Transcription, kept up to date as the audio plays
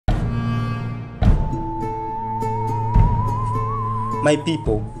My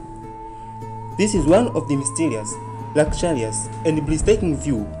people, this is one of the mysterious, luxurious, and breathtaking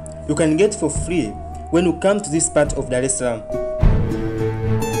view you can get for free when you come to this part of Dar es Salaam.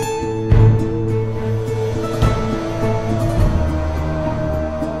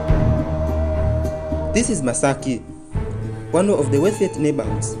 This is MASAKI, one of the wealthiest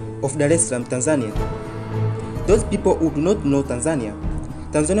neighborhoods of Dar es Salaam, Tanzania. Those people who do not know Tanzania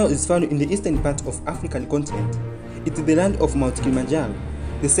is found in the eastern part of African continent. It is the land of Mount Kilimanjaro,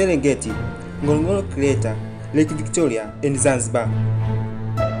 the Serengeti, Ngorongoro Crater, Lake Victoria, and Zanzibar.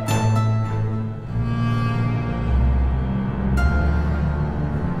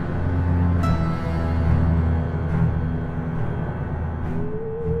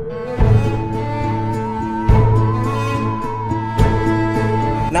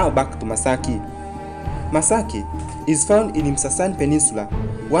 Now back to MASAKI. MASAKI is found in Msasani Peninsula,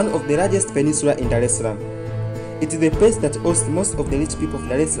 one of the largest peninsula in Dar es Salaam. It is the place that hosts most of the rich people of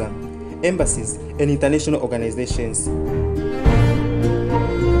Dar es Salaam, embassies, and international organizations.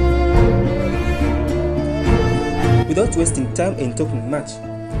 Without wasting time and talking much,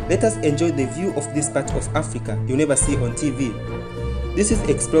 let us enjoy the view of this part of Africa you never see on TV. This is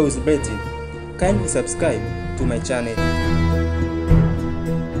Explore with Betty. Kindly subscribe to my channel.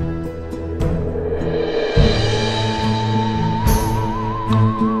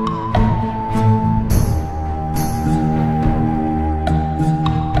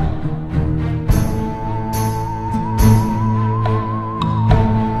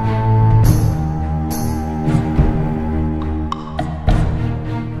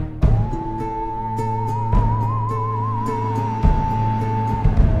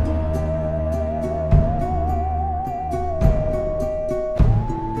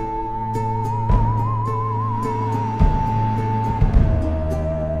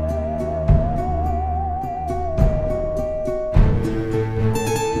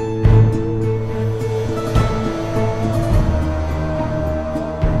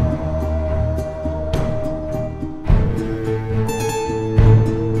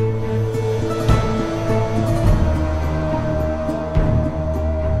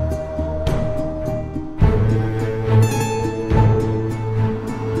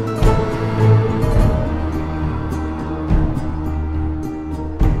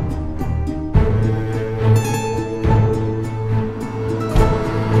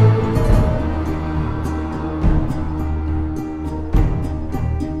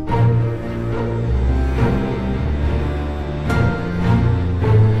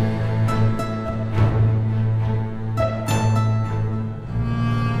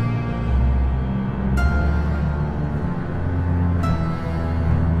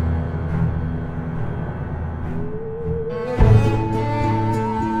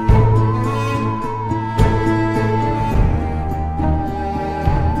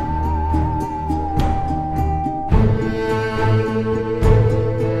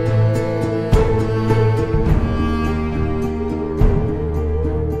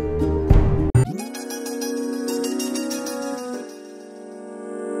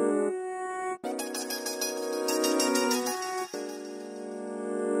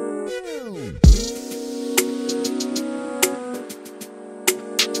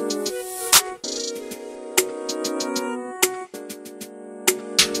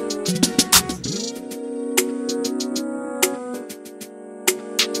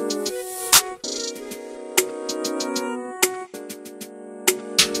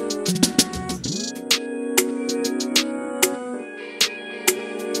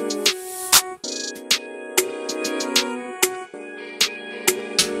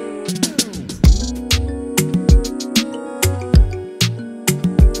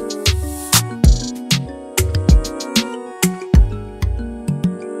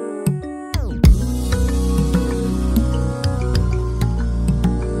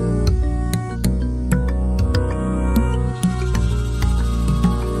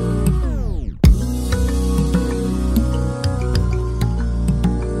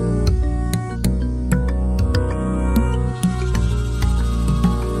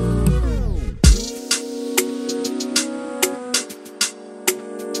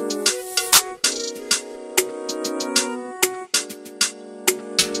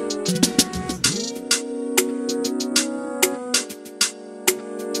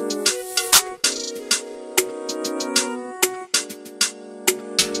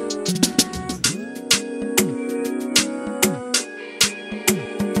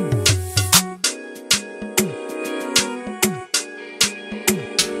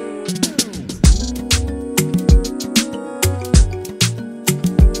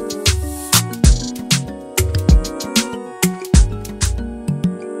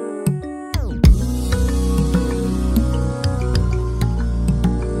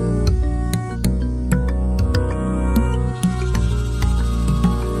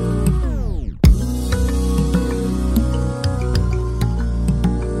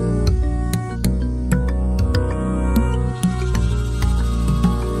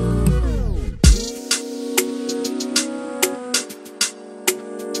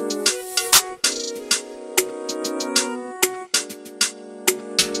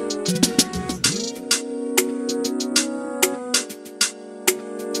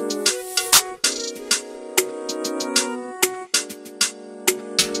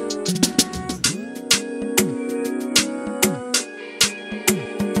 RICHEST.